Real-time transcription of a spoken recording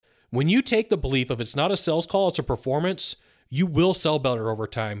When you take the belief of it's not a sales call, it's a performance, you will sell better over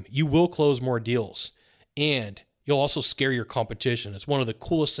time. You will close more deals, and you'll also scare your competition. It's one of the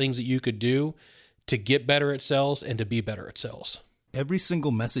coolest things that you could do to get better at sales and to be better at sales. Every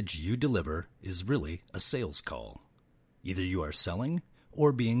single message you deliver is really a sales call. Either you are selling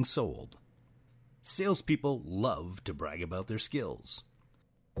or being sold. Salespeople love to brag about their skills.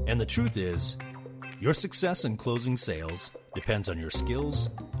 And the truth is, your success in closing sales depends on your skills,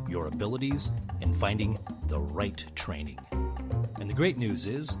 your abilities, and finding the right training. And the great news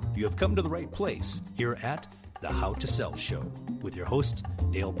is, you have come to the right place here at the How to Sell Show with your hosts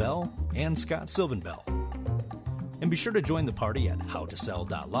Dale Bell and Scott Sylvan Bell. And be sure to join the party at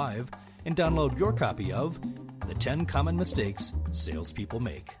howtosell.live and download your copy of The 10 Common Mistakes Salespeople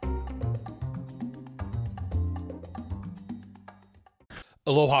Make.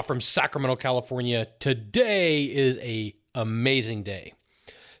 Aloha from Sacramento, California. Today is an amazing day.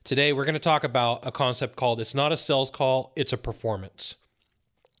 Today, we're going to talk about a concept called it's not a sales call, it's a performance.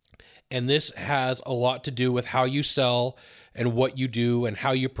 And this has a lot to do with how you sell and what you do and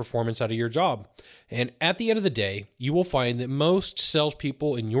how you performance out of your job. And at the end of the day, you will find that most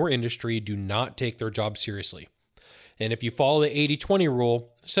salespeople in your industry do not take their job seriously. And if you follow the 80-20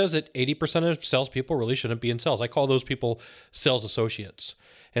 rule, it says that 80% of salespeople really shouldn't be in sales. I call those people sales associates.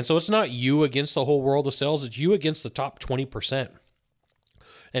 And so it's not you against the whole world of sales, it's you against the top 20%.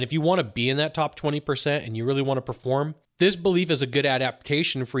 And if you want to be in that top 20% and you really want to perform, this belief is a good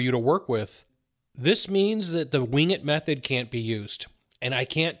adaptation for you to work with. This means that the wing it method can't be used. And I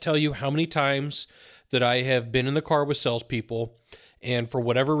can't tell you how many times that I have been in the car with salespeople, and for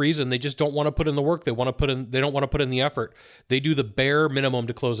whatever reason, they just don't want to put in the work. They don't want to put in the effort. They do the bare minimum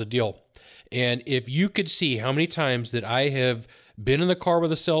to close a deal. And if you could see how many times that I have been in the car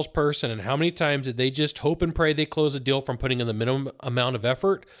with a salesperson and how many times that they just hope and pray they close a deal from putting in the minimum amount of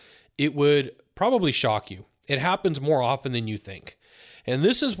effort, it would probably shock you. It happens more often than you think. And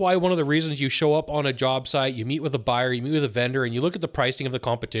this is why one of the reasons you show up on a job site, you meet with a buyer, you meet with a vendor, and you look at the pricing of the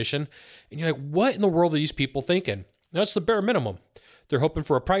competition, and you're like, what in the world are these people thinking? That's the bare minimum. They're hoping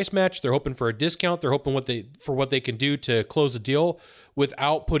for a price match. They're hoping for a discount. They're hoping for what they can do to close a deal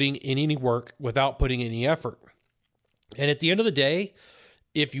without putting in any work, without putting any effort. And at the end of the day,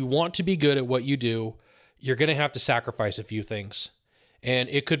 if you want to be good at what you do, you're going to have to sacrifice a few things. And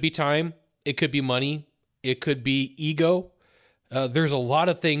it could be time. It could be money. It could be ego. There's a lot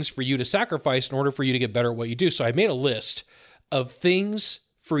of things for you to sacrifice in order for you to get better at what you do. So I made a list of things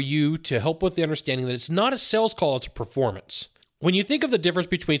for you to help with the understanding that it's not a sales call, it's a performance. When you think of the difference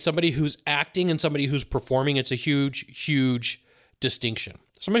between somebody who's acting and somebody who's performing, it's a huge, huge distinction.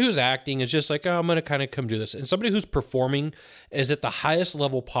 Somebody who's acting is just like, oh, I'm going to kind of come do this. And somebody who's performing is at the highest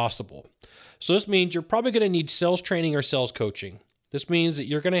level possible. So this means you're probably going to need sales training or sales coaching. This means that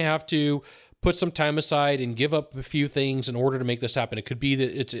you're going to have to put some time aside and give up a few things in order to make this happen. It could be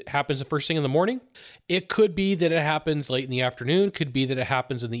that it happens the first thing in the morning. It could be that it happens late in the afternoon. It could be that it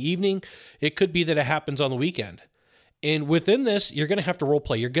happens in the evening. It could be that it happens on the weekend. And within this, you're going to have to role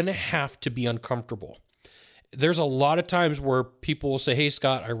play. You're going to have to be uncomfortable. There's a lot of times where people will say, hey,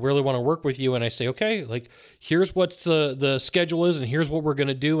 Scott, I really want to work with you. And I say, okay, like, here's what the schedule is, and here's what we're going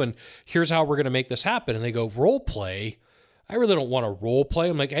to do, and here's how we're going to make this happen. And they go, role play? I really don't want to role play.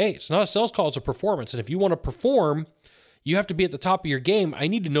 I'm like, hey, it's not a sales call, it's a performance. And if you want to perform, you have to be at the top of your game. I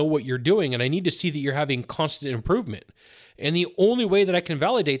need to know what you're doing, and I need to see that you're having constant improvement. And the only way that I can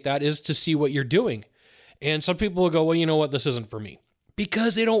validate that is to see what you're doing. And some people will go, well, you know what? This isn't for me.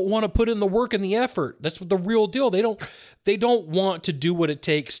 Because they don't want to put in the work and the effort. That's the real deal. They don't want to do what it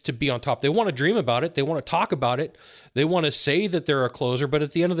takes to be on top. They want to dream about it. They want to talk about it. They want to say that they're a closer. But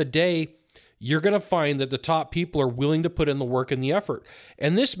at the end of the day, you're going to find that the top people are willing to put in the work and the effort.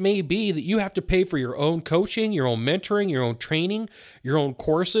 And this may be that you have to pay for your own coaching, your own mentoring, your own training, your own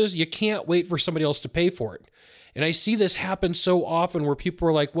courses. You can't wait for somebody else to pay for it. And I see this happen so often where people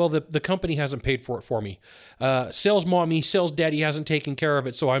are like, well, the company hasn't paid for it for me. Sales mommy, sales daddy hasn't taken care of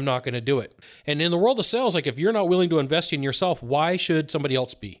it, so I'm not going to do it. And in the world of sales, like if you're not willing to invest in yourself, why should somebody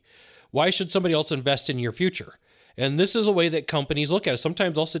else be? Why should somebody else invest in your future? And this is a way that companies look at it.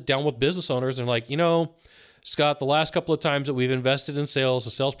 Sometimes I'll sit down with business owners and like, Scott, the last couple of times that we've invested in sales, the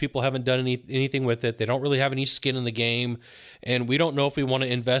salespeople haven't done anything with it. They don't really have any skin in the game. And we don't know if we want to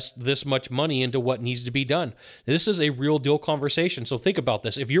invest this much money into what needs to be done. This is a real deal conversation. So think about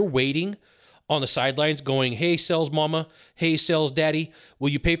this. If you're waiting on the sidelines going, hey, sales mama, hey, sales daddy, will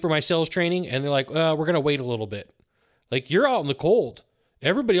you pay for my sales training? And they're like, we're going to wait a little bit. Like you're out in the cold.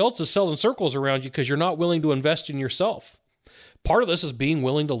 Everybody else is selling circles around you because you're not willing to invest in yourself. Part of this is being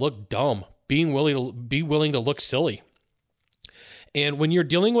willing to look dumb. Be willing to look silly. And when you're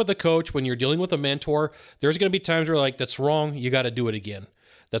dealing with a coach, when you're dealing with a mentor, there's going to be times where like, that's wrong, you got to do it again.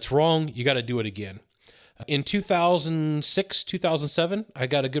 That's wrong, you got to do it again. In 2006, 2007, I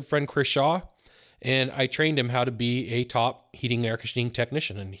got a good friend, Chris Shaw, and I trained him how to be a top heating and air conditioning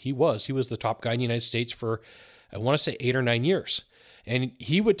technician. And he was the top guy in the United States for, I want to say 8 or 9 years. And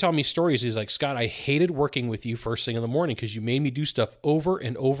he would tell me stories. He's like, Scott, I hated working with you first thing in the morning because you made me do stuff over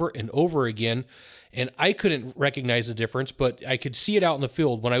and over and over again. And I couldn't recognize the difference, but I could see it out in the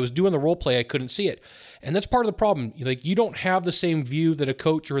field. When I was doing the role play, I couldn't see it. And that's part of the problem. Like, you don't have the same view that a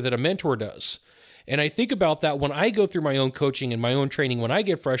coach or that a mentor does. And I think about that when I go through my own coaching and my own training. When I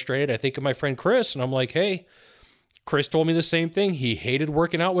get frustrated, I think of my friend Chris, and I'm like, hey, Chris told me the same thing. He hated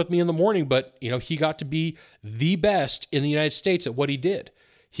working out with me in the morning, but he got to be the best in the United States at what he did.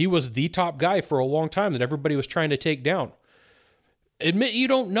 He was the top guy for a long time that everybody was trying to take down. Admit you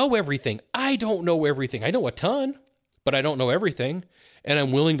don't know everything. I don't know everything. I know a ton, but I don't know everything, and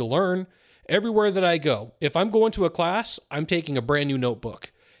I'm willing to learn. Everywhere that I go, if I'm going to a class, I'm taking a brand new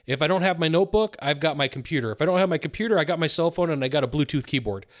notebook. If I don't have my notebook, I've got my computer. If I don't have my computer, I got my cell phone and I got a Bluetooth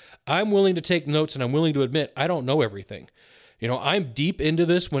keyboard. I'm willing to take notes, and I'm willing to admit I don't know everything. I'm deep into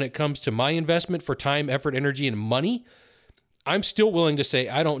this when it comes to my investment for time, effort, energy, and money. I'm still willing to say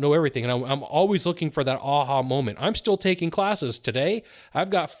I don't know everything, and I'm always looking for that aha moment. I'm still taking classes today. I've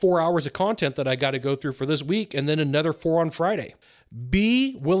got 4 hours of content that I got to go through for this week, and then another 4 on Friday.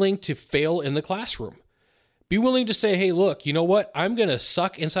 Be willing to fail in the classroom. Be willing to say, hey, look, you know what? I'm going to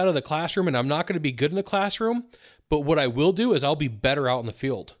suck inside of the classroom and I'm not going to be good in the classroom. But what I will do is I'll be better out in the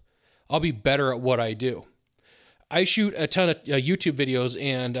field. I'll be better at what I do. I shoot a ton of YouTube videos,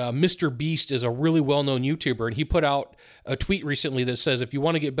 and Mr. Beast is a really well-known YouTuber. And he put out a tweet recently that says, if you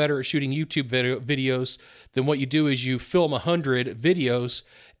want to get better at shooting YouTube videos, then what you do is you film 100 videos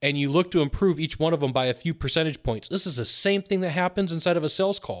and you look to improve each one of them by a few percentage points. This is the same thing that happens inside of a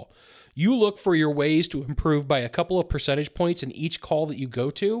sales call. You look for your ways to improve by a couple of percentage points in each call that you go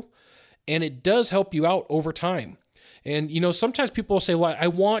to, and it does help you out over time. And, sometimes people will say, well, I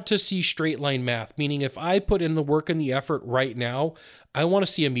want to see straight line math, meaning if I put in the work and the effort right now, I want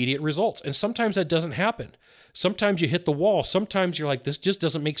to see immediate results. And sometimes that doesn't happen. Sometimes you hit the wall. Sometimes you're like, this just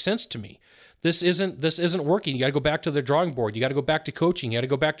doesn't make sense to me. This isn't working. You got to go back to the drawing board. You got to go back to coaching. You got to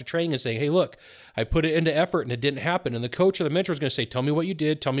go back to training and say, hey, look, I put it into effort and it didn't happen. And the coach or the mentor is going to say, tell me what you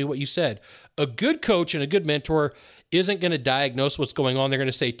did. Tell me what you said. A good coach and a good mentor isn't going to diagnose what's going on. They're going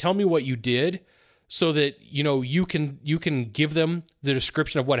to say, tell me what you did, so that, you can give them the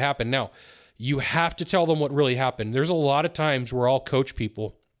description of what happened. Now, you have to tell them what really happened. There's a lot of times where I'll coach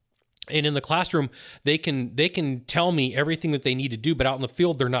people, and in the classroom, they can tell me everything that they need to do, but out in the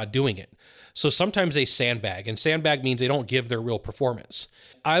field, they're not doing it. So sometimes they sandbag, and sandbag means they don't give their real performance.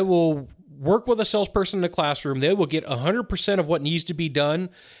 I will work with a salesperson in the classroom. They will get 100% of what needs to be done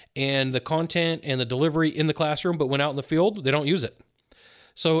and the content and the delivery in the classroom, but when out in the field, they don't use it.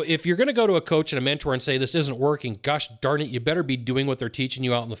 So if you're going to go to a coach and a mentor and say, this isn't working, gosh darn it, you better be doing what they're teaching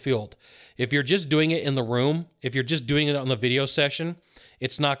you out in the field. If you're just doing it in the room, if you're just doing it on the video session,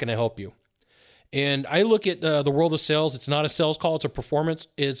 it's not going to help you. And I look at the world of sales. It's not a sales call. It's a performance.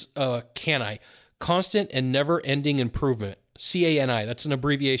 It's constant and never-ending improvement. CANI, that's an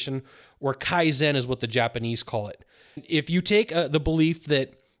abbreviation, or Kaizen is what the Japanese call it. If you take the belief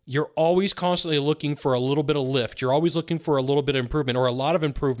that you're always constantly looking for a little bit of lift, you're always looking for a little bit of improvement or a lot of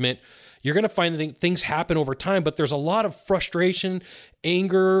improvement, you're going to find that things happen over time, but there's a lot of frustration,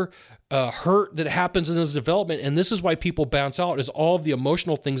 anger, hurt that happens in this development. And this is why people bounce out, is all of the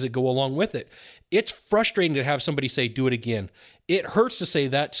emotional things that go along with it. It's frustrating to have somebody say, do it again. It hurts to say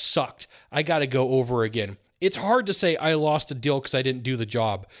that sucked. I got to go over again. It's hard to say I lost a deal because I didn't do the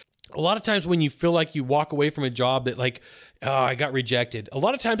job. A lot of times when you feel like you walk away from a job that I got rejected, a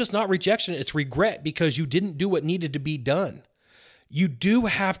lot of times it's not rejection, it's regret because you didn't do what needed to be done. You do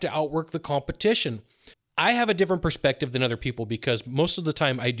have to outwork the competition. I have a different perspective than other people because most of the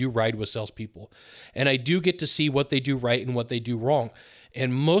time I do ride with salespeople, and I do get to see what they do right and what they do wrong.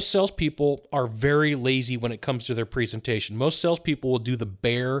 And most salespeople are very lazy when it comes to their presentation. Most salespeople will do the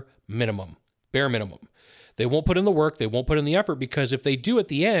bare minimum. They won't put in the work. They won't put in the effort, because if they do at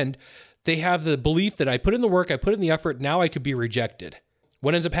the end, they have the belief that I put in the work, I put in the effort, now I could be rejected.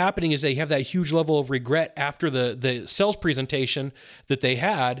 What ends up happening is they have that huge level of regret after the sales presentation that they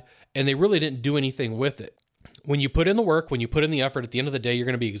had, and they really didn't do anything with it. When you put in the work, when you put in the effort, at the end of the day, you're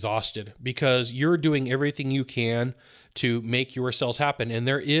going to be exhausted because you're doing everything you can to make your sales happen. And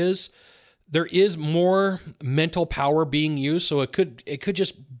there is more mental power being used, so it could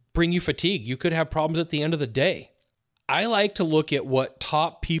just bring you fatigue. You could have problems at the end of the day. I like to look at what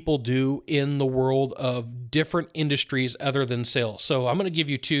top people do in the world of different industries other than sales. So I'm going to give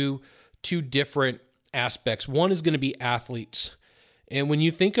you two different aspects. One is going to be athletes. And when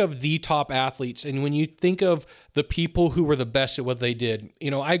you think of the top athletes and when you think of the people who were the best at what they did,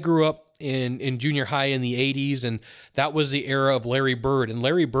 I grew up in junior high in the 80s, and that was the era of Larry Bird. And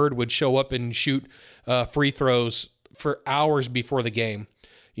Larry Bird would show up and shoot free throws for hours before the game.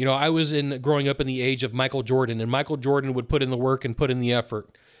 I was growing up in the age of Michael Jordan, and Michael Jordan would put in the work and put in the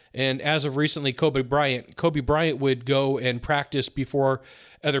effort. And as of recently, Kobe Bryant would go and practice before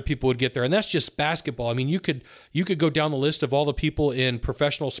other people would get there. And that's just basketball. I mean, you could go down the list of all the people in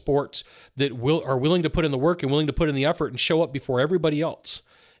professional sports that are willing to put in the work and willing to put in the effort and show up before everybody else.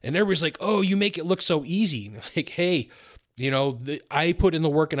 And everybody's like, oh, you make it look so easy. Like, hey, I put in the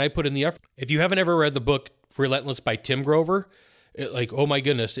work and I put in the effort. If you haven't ever read the book Relentless by Tim Grover, oh my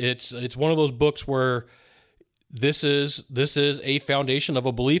goodness, it's one of those books where this is a foundation of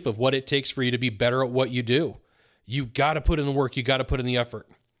a belief of what it takes for you to be better at what you do. You got to put in the work. You got to put in the effort.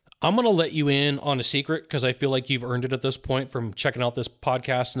 I'm going to let you in on a secret because I feel like you've earned it at this point from checking out this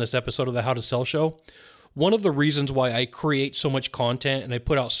podcast and this episode of the How to Sell Show. One of the reasons why I create so much content and I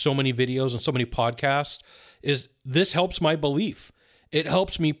put out so many videos and so many podcasts is this helps my belief. It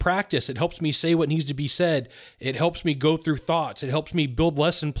helps me practice. It helps me say what needs to be said. It helps me go through thoughts. It helps me build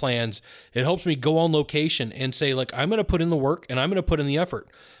lesson plans. It helps me go on location and say, like, I'm going to put in the work and I'm going to put in the effort.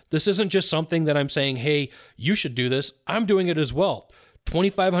 This isn't just something that I'm saying, hey, you should do this. I'm doing it as well.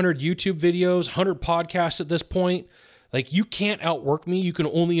 2,500 YouTube videos, 100 podcasts at this point. Like, you can't outwork me. You can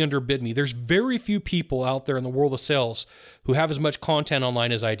only underbid me. There's very few people out there in the world of sales who have as much content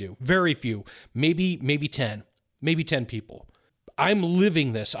online as I do. Very few. Maybe 10 people. I'm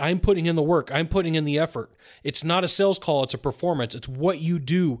living this. I'm putting in the work. I'm putting in the effort. It's not a sales call. It's a performance. It's what you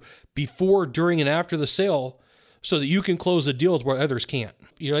do before, during, and after the sale so that you can close the deals where others can't.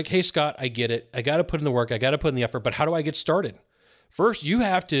 You're like, hey, Scott, I get it. I got to put in the work. I got to put in the effort. But how do I get started? First, you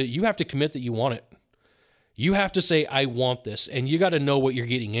have to commit that you want it. You have to say, I want this. And you got to know what you're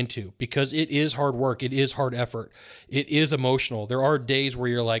getting into because it is hard work. It is hard effort. It is emotional. There are days where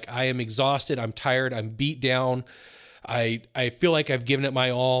you're like, I am exhausted. I'm tired. I'm beat down. I feel like I've given it my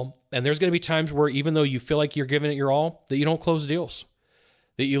all. And there's going to be times where even though you feel like you're giving it your all, that you don't close deals.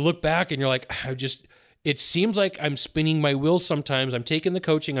 That you look back and you're like, it seems like I'm spinning my wheels sometimes. I'm taking the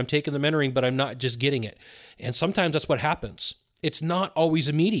coaching, I'm taking the mentoring, but I'm not just getting it. And sometimes that's what happens. It's not always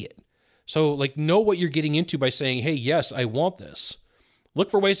immediate. So like, know what you're getting into by saying, hey, yes, I want this. Look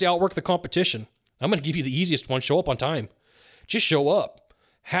for ways to outwork the competition. I'm going to give you the easiest one. Show up on time. Just show up.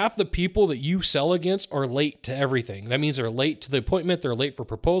 Half the people that you sell against are late to everything. That means they're late to the appointment. They're late for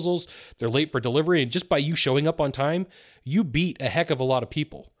proposals. They're late for delivery. And just by you showing up on time, you beat a heck of a lot of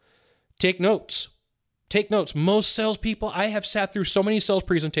people. Take notes. Take notes. Most salespeople, I have sat through so many sales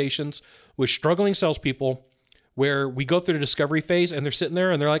presentations with struggling salespeople where we go through the discovery phase and they're sitting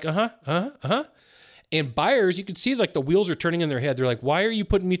there and they're like, And buyers, you can see like the wheels are turning in their head. They're like, why are you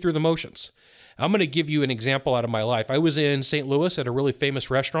putting me through the motions? I'm going to give you an example out of my life. I was in St. Louis at a really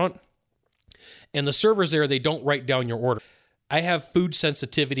famous restaurant, and the servers there, they don't write down your order. I have food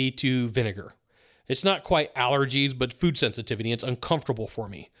sensitivity to vinegar. It's not quite allergies, but food sensitivity. It's uncomfortable for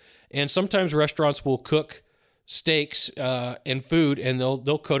me. And sometimes restaurants will cook steaks and food, and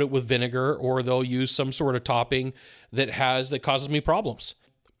they'll coat it with vinegar, or they'll use some sort of topping that causes me problems.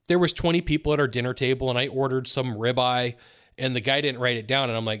 There was 20 people at our dinner table, and I ordered some ribeye, and the guy didn't write it down.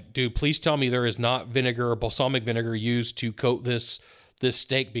 And I'm like, dude, please tell me there is not vinegar or balsamic vinegar used to coat this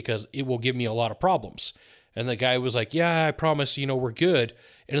steak because it will give me a lot of problems. And the guy was like, yeah, I promise, we're good.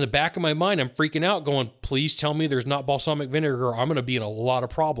 And in the back of my mind, I'm freaking out going, please tell me there's not balsamic vinegar or I'm going to be in a lot of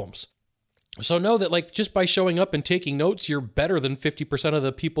problems. So know that like just by showing up and taking notes, you're better than 50% of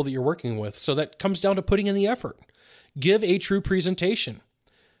the people that you're working with. So that comes down to putting in the effort. Give a true presentation.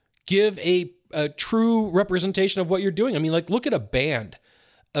 Give a true representation of what you're doing. I mean, like, look at a band.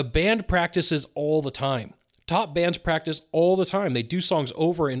 A band practices all the time. Top bands practice all the time. They do songs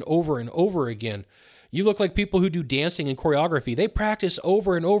over and over and over again. You look like people who do dancing and choreography. They practice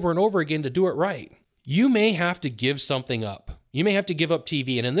over and over and over again to do it right. You may have to give something up. You may have to give up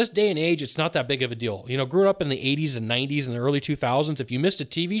TV. And in this day and age, it's not that big of a deal. Growing up in the 80s and 90s and the early 2000s, if you missed a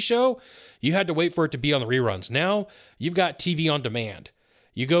TV show, you had to wait for it to be on the reruns. Now, you've got TV on demand.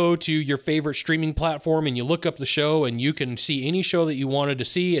 You go to your favorite streaming platform and you look up the show and you can see any show that you wanted to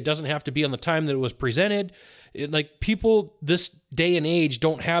see. It doesn't have to be on the time that it was presented. People this day and age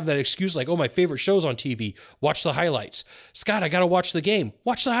don't have that excuse like, oh, my favorite show's on TV. Watch the highlights. Scott, I got to watch the game.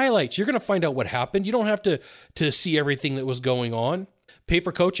 Watch the highlights. You're going to find out what happened. You don't have to see everything that was going on. Pay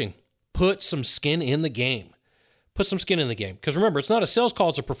for coaching. Put some skin in the game. Put some skin in the game. Because remember, it's not a sales call,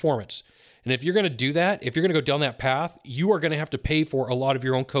 it's a performance. And if you're going to do that, if you're going to go down that path, you are going to have to pay for a lot of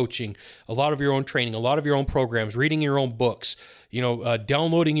your own coaching, a lot of your own training, a lot of your own programs, reading your own books,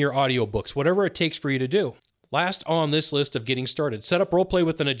 downloading your audiobooks, whatever it takes for you to do. Last on this list of getting started, set up role play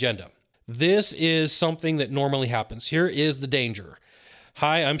with an agenda. This is something that normally happens. Here is the danger.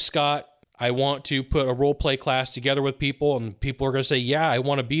 Hi, I'm Scott. I want to put a role play class together with people, and people are going to say, yeah, I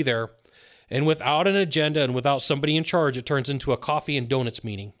want to be there. And without an agenda and without somebody in charge, it turns into a coffee and donuts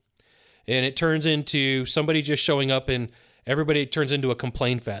meeting. And it turns into somebody just showing up and everybody turns into a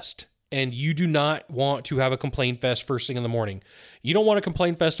complain fest. And you do not want to have a complain fest first thing in the morning. You don't want a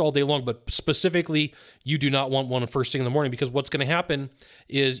complain fest all day long, but specifically, you do not want one first thing in the morning, because what's going to happen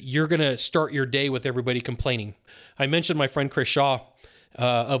is you're going to start your day with everybody complaining. I mentioned my friend Chris Shaw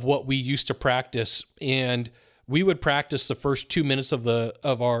of what we used to practice, and we would practice the first 2 minutes of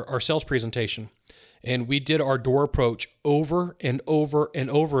our sales presentation. And we did our door approach over and over and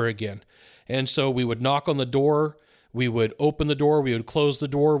over again. And so we would knock on the door, we would open the door, we would close the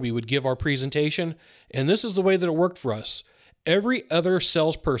door, we would give our presentation. And this is the way that it worked for us. Every other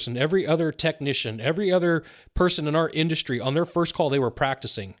salesperson, every other technician, every other person in our industry, on their first call, they were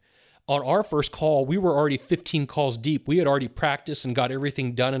practicing. On our first call, we were already 15 calls deep. We had already practiced and got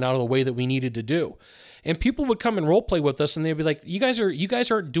everything done and out of the way that we needed to do. And people would come and role play with us, and they'd be like, you guys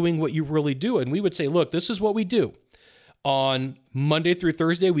aren't doing what you really do. And we would say, look, this is what we do. On Monday through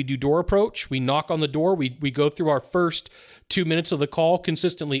Thursday, we do door approach. We knock on the door. We go through our first 2 minutes of the call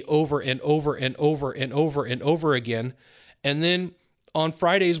consistently over and over and over and over and over again. And then on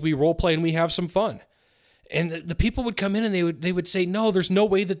Fridays, we role play and we have some fun. And the people would come in and they would say, no, there's no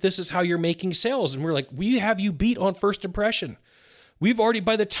way that this is how you're making sales. And we're like, we have you beat on first impression. We've already,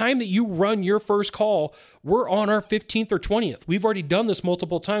 by the time that you run your first call, we're on our 15th or 20th. We've already done this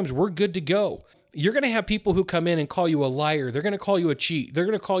multiple times. We're good to go. You're going to have people who come in and call you a liar. They're going to call you a cheat. They're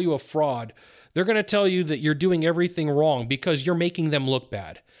going to call you a fraud. They're going to tell you that you're doing everything wrong because you're making them look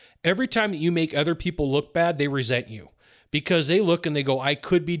bad. Every time that you make other people look bad, they resent you because they look and they go, I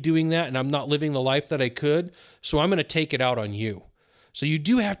could be doing that and I'm not living the life that I could, so I'm going to take it out on you. So you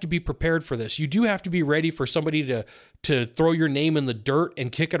do have to be prepared for this. You do have to be ready for somebody to throw your name in the dirt and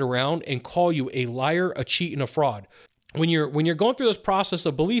kick it around and call you a liar, a cheat, and a fraud. When you're going through this process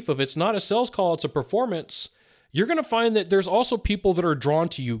of belief of it's not a sales call, it's a performance, you're going to find that there's also people that are drawn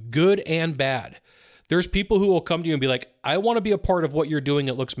to you, good and bad. There's people who will come to you and be like, I want to be a part of what you're doing.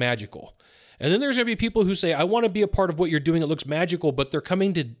 It looks magical. And then there's going to be people who say, I want to be a part of what you're doing. It looks magical, but they're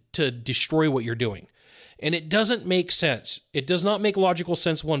coming to destroy what you're doing. And it doesn't make sense. It does not make logical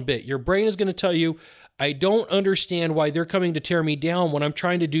sense one bit. Your brain is going to tell you, I don't understand why they're coming to tear me down when I'm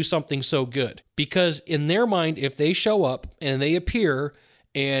trying to do something so good. Because in their mind, if they show up and they appear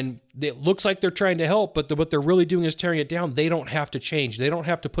and it looks like they're trying to help, but what they're really doing is tearing it down, they don't have to change. They don't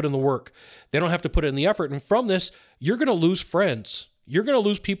have to put in the work. They don't have to put in the effort. And from this, you're going to lose friends. You're going to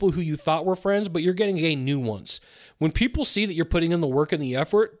lose people who you thought were friends, but you're going to gain new ones. When people see that you're putting in the work and the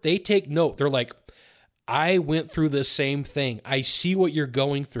effort, they take note. They're like, I went through the same thing. I see what you're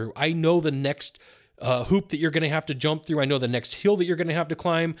going through. I know the next hoop that you're going to have to jump through. I know the next hill that you're going to have to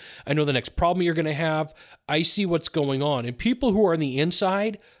climb. I know the next problem you're going to have. I see what's going on. And people who are on the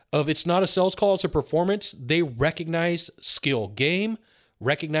inside of it's not a sales call, it's a performance, they recognize skill. Game,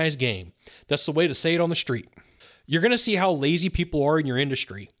 recognize game. That's the way to say it on the street. You're going to see how lazy people are in your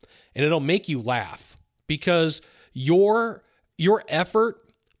industry, and it'll make you laugh because your effort,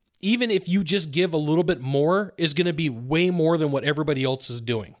 even if you just give a little bit more, is going to be way more than what everybody else is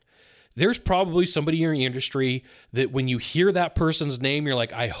doing. There's probably somebody in your industry that when you hear that person's name, you're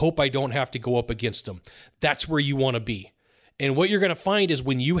like, I hope I don't have to go up against them. That's where you want to be. And what you're going to find is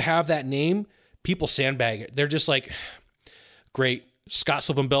when you have that name, people sandbag it. They're just like, great, Scott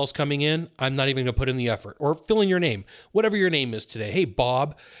Sylvan Bell's coming in. I'm not even going to put in the effort. Or fill in your name, whatever your name is today. Hey,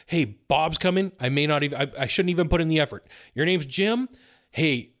 Bob. Hey, Bob's coming. I shouldn't even put in the effort. Your name's Jim.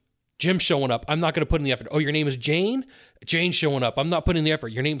 Hey, Jim's showing up. I'm not going to put in the effort. Oh, your name is Jane? Jane's showing up. I'm not putting in the effort.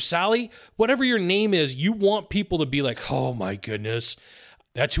 Your name's Sally? Whatever your name is, you want people to be like, oh my goodness,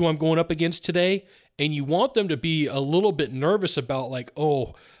 that's who I'm going up against today. And you want them to be a little bit nervous about like,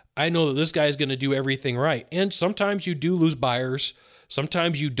 oh, I know that this guy is going to do everything right. And sometimes you do lose buyers.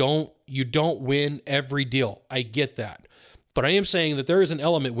 Sometimes you don't win every deal. I get that. But I am saying that there is an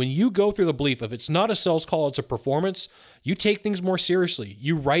element when you go through the belief of it's not a sales call, it's a performance, you take things more seriously.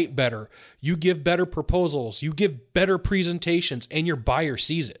 You write better. You give better proposals. You give better presentations, and your buyer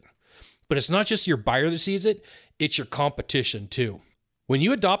sees it. But it's not just your buyer that sees it, it's your competition too. When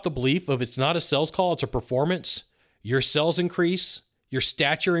you adopt the belief of it's not a sales call, it's a performance, your sales increase, your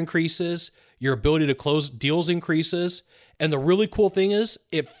stature increases, your ability to close deals increases. And the really cool thing is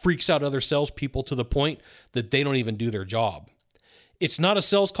it freaks out other salespeople to the point that they don't even do their job. It's not a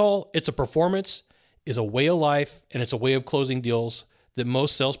sales call. It's a performance, it's a way of life, and it's a way of closing deals that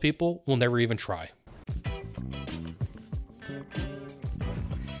most salespeople will never even try.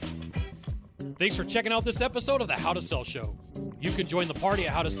 Thanks for checking out this episode of the How to Sell Show. You can join the party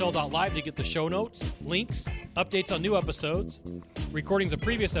at howtosell.live to get the show notes, links, updates on new episodes, recordings of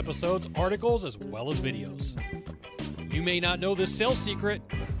previous episodes, articles, as well as videos. You may not know this sales secret,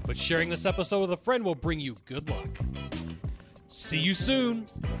 but sharing this episode with a friend will bring you good luck. See you soon.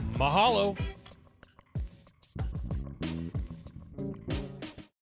 Mahalo.